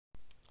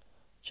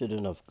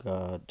Children of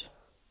God,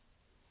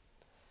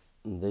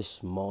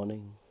 this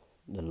morning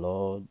the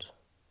Lord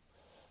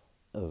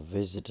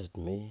visited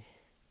me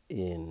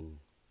in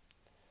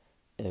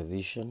a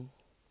vision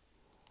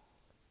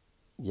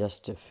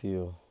just a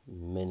few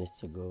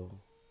minutes ago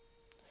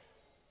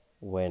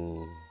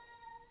when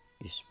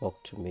He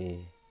spoke to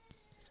me,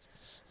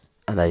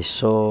 and I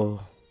saw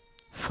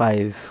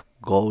 5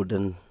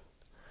 golden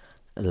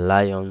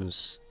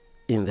lions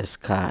in the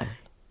sky.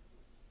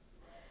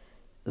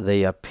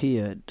 They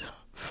appeared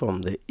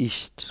from the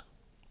east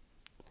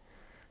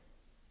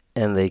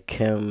and they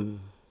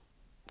came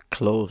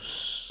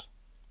close,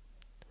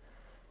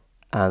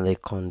 and they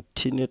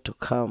continued to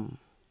come.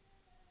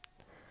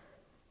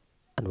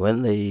 And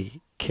when they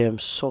came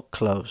so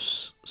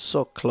close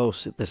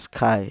in the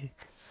sky,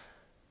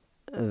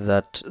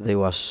 that they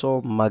were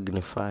so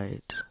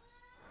magnified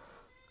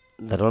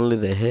that only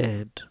the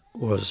head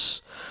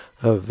was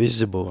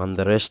visible and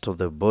the rest of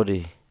the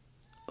body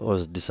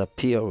was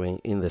disappearing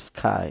in the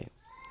sky.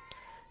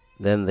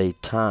 Then they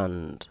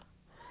turned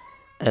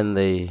and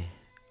they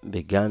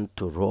began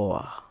to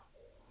roar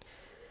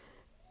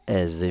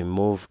as they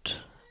moved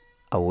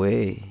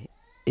away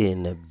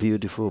in a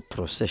beautiful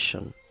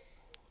procession.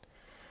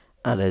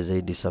 And as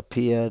they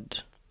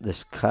disappeared, the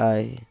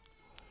sky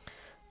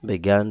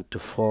began to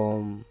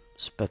form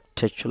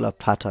spectacular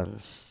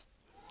patterns,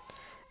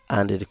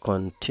 and it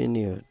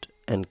continued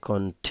and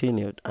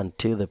continued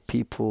until the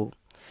people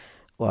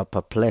were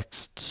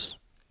perplexed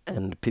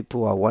and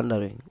people were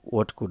wondering,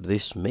 what could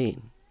this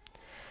mean?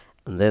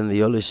 And then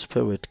the Holy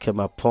Spirit came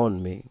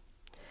upon me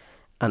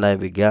and I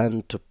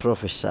began to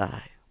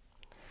prophesy.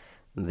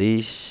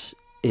 This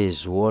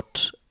is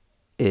what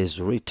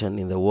is written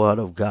in the Word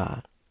of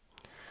God,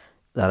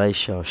 that I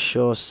shall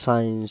show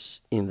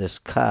signs in the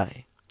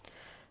sky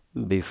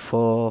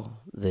before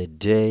the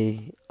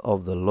day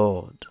of the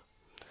Lord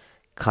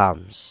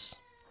comes.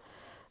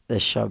 There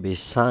shall be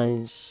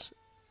signs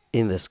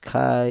in the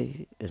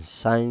sky and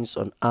signs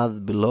on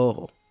earth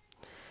below.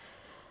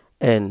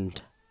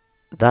 And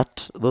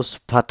that those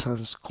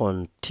patterns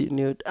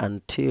continued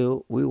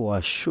until we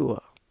were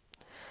sure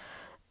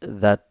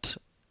that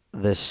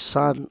the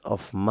Son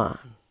of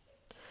Man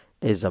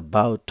is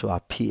about to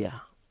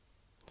appear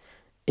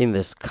in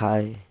the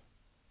sky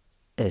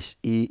as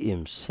He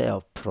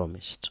Himself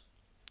promised.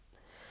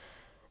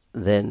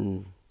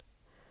 Then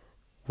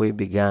we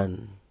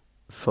began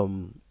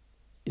from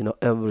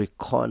every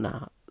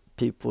corner.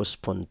 People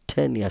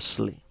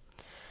spontaneously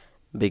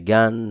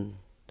began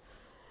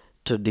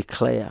to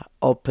declare,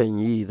 "Open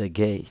ye the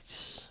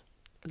gates,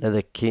 let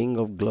the King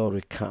of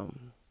glory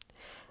come."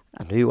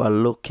 And we were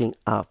looking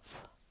up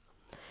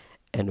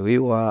and we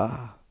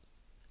were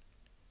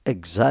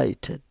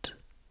excited,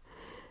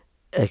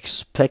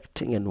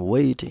 expecting and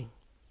waiting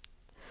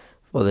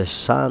for the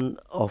Son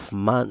of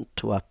Man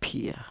to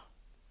appear.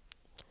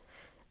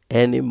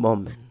 Any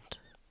moment,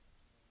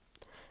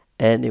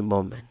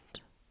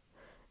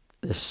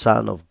 the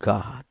Son of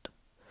God,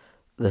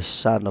 the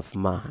Son of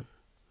Man,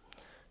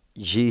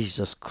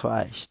 Jesus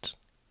Christ,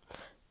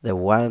 the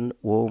one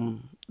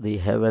whom the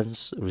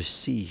heavens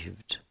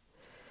received,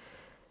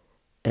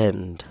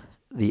 and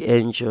the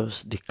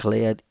angels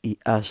declared He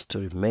has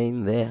to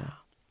remain there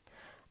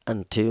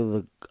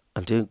until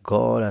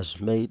God has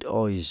made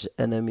all His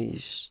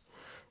enemies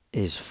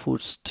His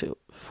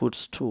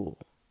footstool.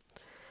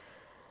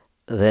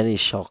 Then He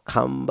shall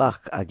come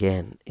back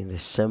again in the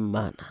same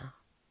manner.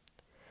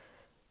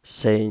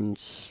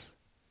 Saints,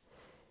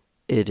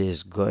 it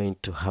is going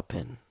to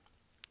happen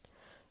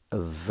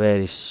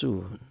very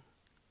soon.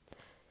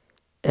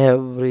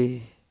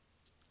 Every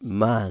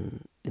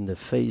man in the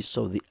face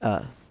of the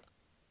earth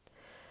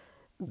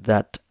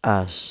that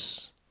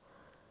has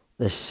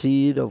the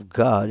seed of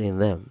God in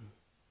them,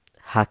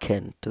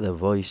 hearken to the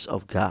voice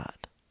of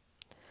God.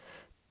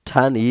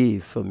 Turn ye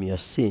from your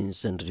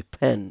sins and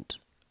repent,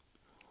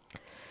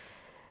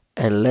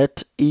 and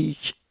let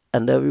each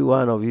and every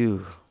one of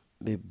you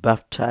be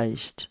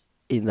baptized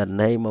in the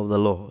name of the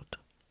Lord.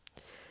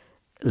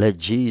 Let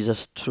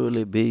Jesus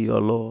truly be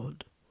your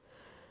Lord.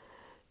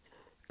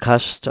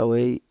 Cast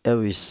away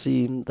every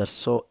sin that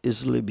so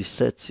easily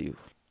besets you.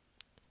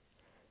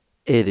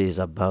 It is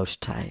about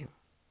time.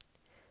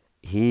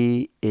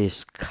 He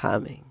is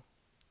coming,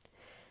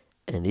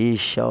 and He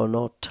shall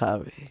not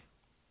tarry.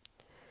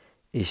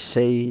 He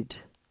said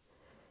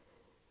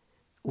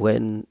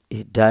when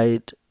He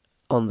died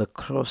on the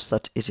cross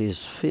that it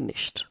is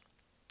finished.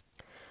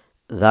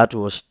 That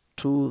was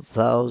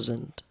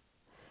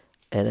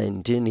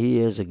 2019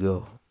 years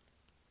ago.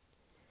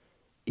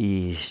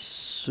 He is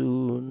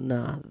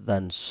sooner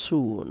than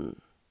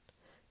soon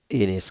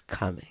in His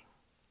coming.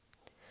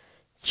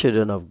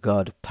 Children of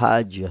God,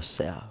 purge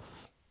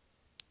yourself.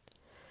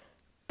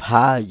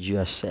 Purge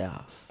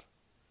yourself.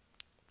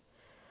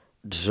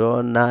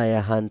 Draw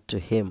nigher unto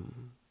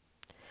Him,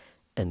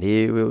 and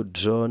He will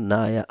draw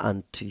nigher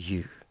unto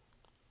you.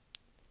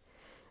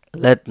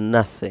 Let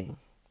nothing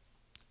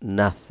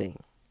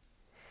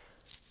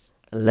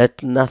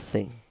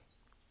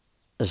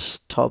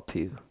stop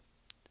you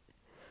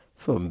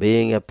from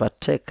being a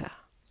partaker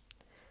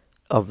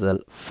of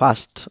the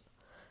first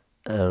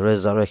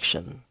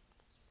resurrection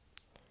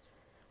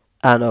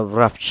and of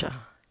rapture.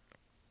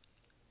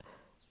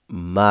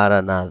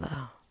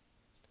 Maranatha.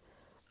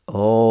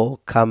 Oh,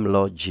 come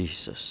Lord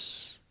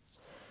Jesus.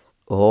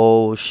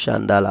 Oh,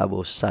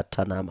 Shandalabo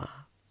Satanama.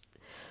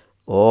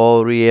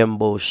 Oh,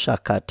 Riembo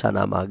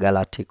Shakatanama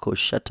Galatiko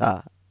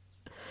Shata.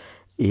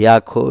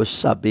 Yako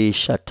Sabi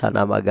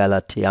Shatanama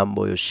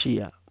Galatiambo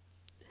Yoshia.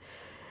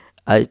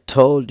 I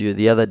told you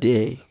the other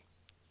day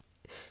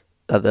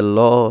that the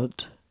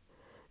Lord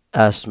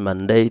has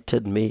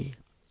mandated me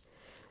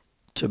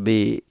to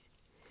be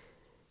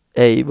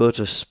able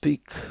to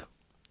speak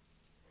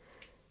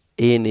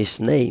in His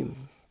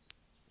name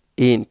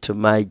into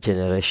my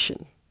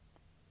generation.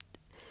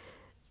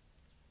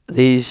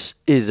 This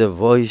is the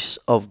voice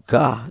of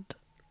God.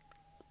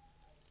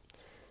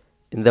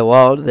 In the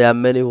world there are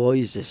many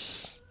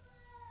voices.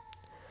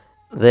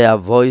 There are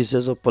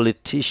voices of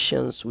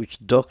politicians, witch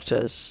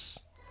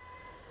doctors,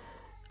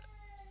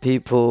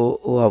 people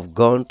who have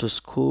gone to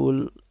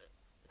school,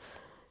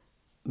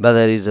 but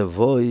there is a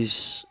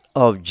voice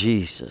of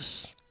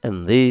Jesus.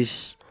 And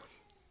this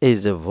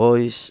is the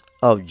voice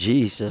of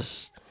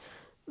Jesus,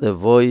 the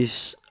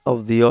voice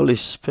of the Holy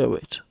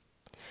Spirit.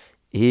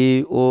 He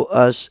who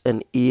has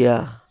an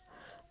ear,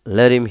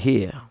 let him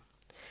hear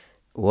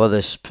what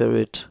the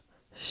Spirit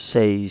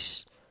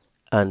says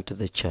unto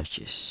the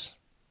churches.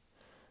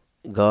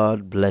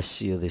 God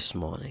bless you this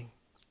morning.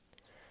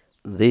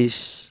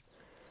 This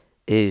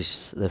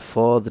is the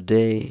 4th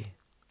day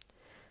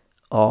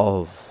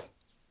of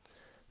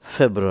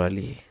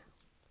February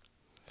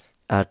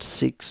at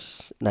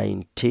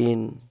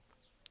 6:19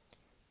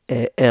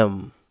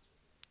 a.m.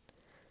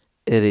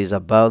 It is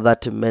about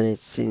 30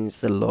 minutes since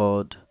the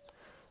Lord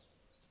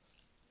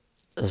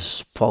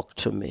spoke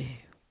to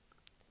me,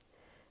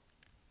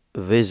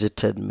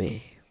 visited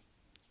me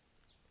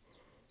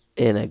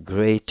in a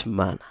great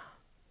manner.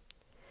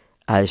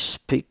 I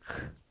speak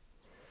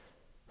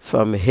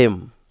from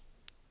Him,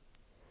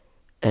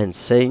 and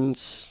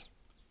saints,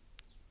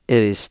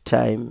 it is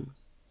time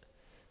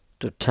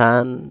to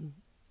turn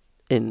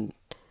in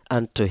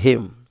unto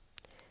Him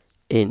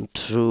in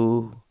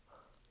true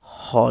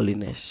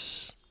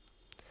holiness.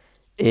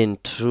 In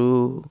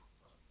true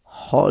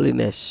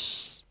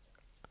holiness.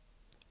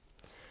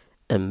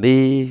 And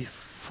be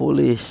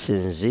fully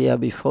sincere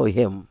before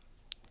Him,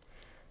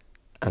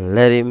 and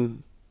let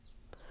Him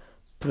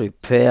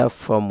prepare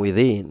from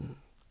within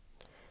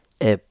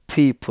a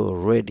people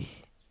ready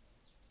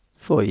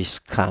for His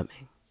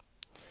coming.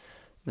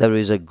 There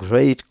is a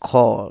great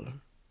call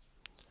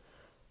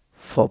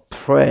for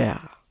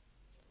prayer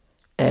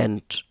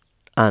and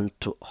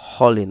unto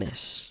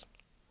holiness.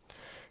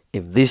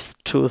 If these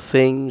two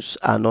things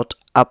are not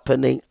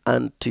happening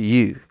unto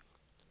you,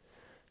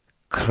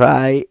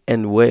 cry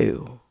and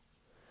wail.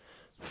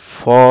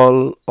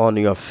 Fall on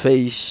your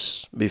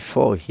face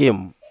before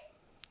Him,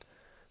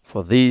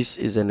 for this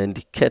is an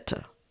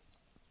indicator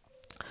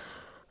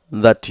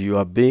that you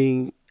are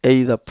being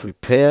either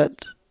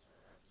prepared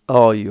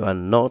or you are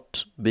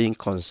not being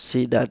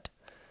considered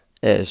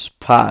as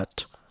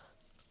part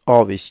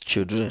of His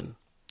children.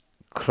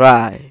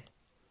 Cry,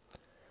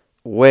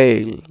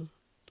 wail,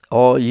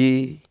 all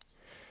ye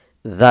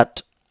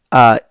that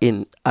are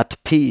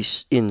at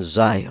peace in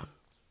Zion.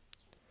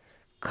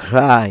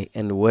 Cry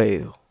and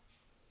wail.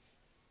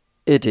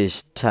 It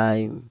is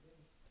time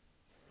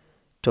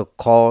to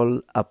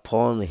call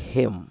upon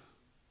Him.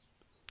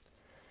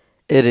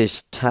 It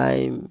is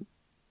time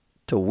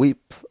to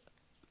weep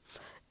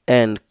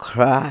and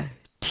cry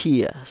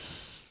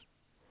tears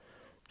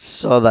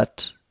so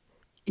that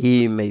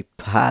He may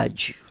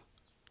purge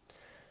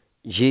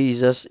you.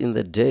 Jesus, in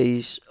the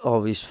days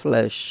of His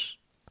flesh,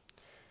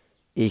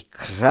 He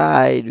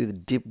cried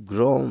with deep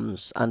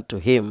groans unto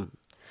Him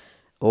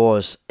who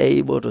was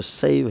able to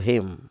save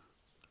Him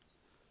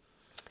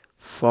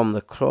from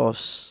the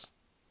cross,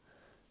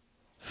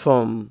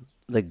 from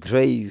the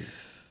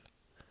grave,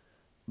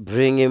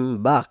 bring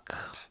Him back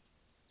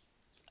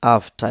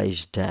after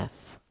His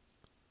death.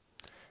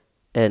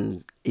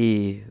 And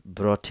He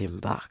brought Him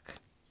back.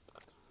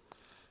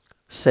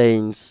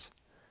 Saints,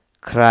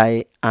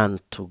 cry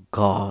unto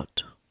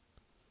God.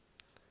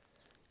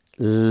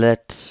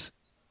 Let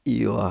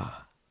your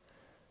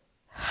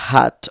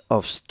heart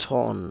of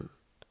stone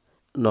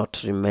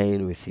not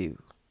remain with you.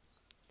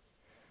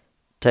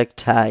 Take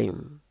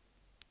time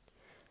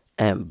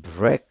and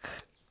break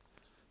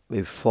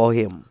before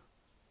Him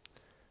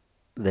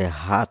the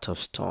heart of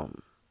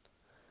stone,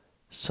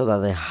 so that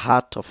the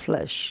heart of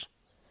flesh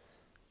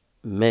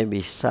may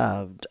be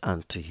served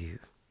unto you.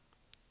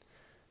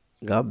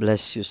 God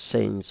bless you,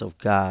 saints of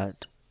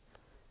God,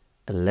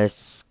 and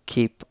let's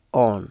keep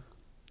on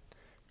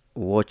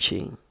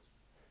watching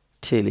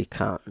till He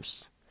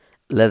comes.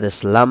 Let the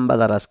slumber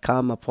that has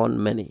come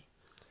upon many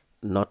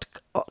not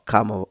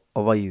come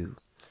over you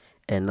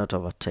and not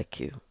overtake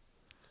you.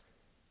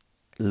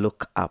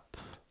 Look up.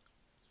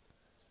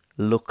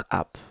 Look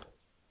up.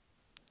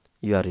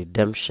 Your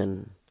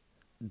redemption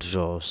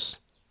draws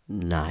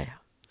nigher.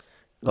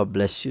 God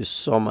bless you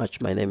so much.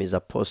 My name is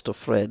Apostle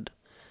Fred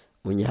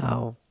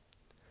Munyao,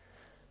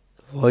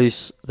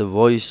 the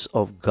voice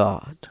of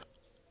God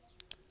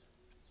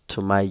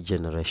to my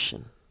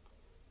generation.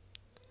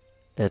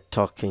 A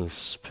talking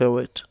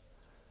spirit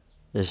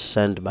is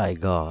sent by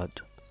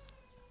God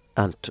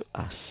unto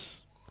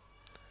us.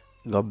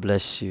 God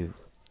bless you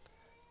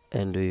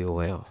and do you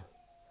well.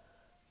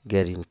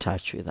 Get in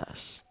touch with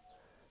us.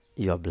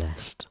 You are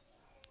blessed.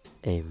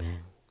 Amen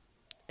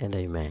and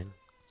amen.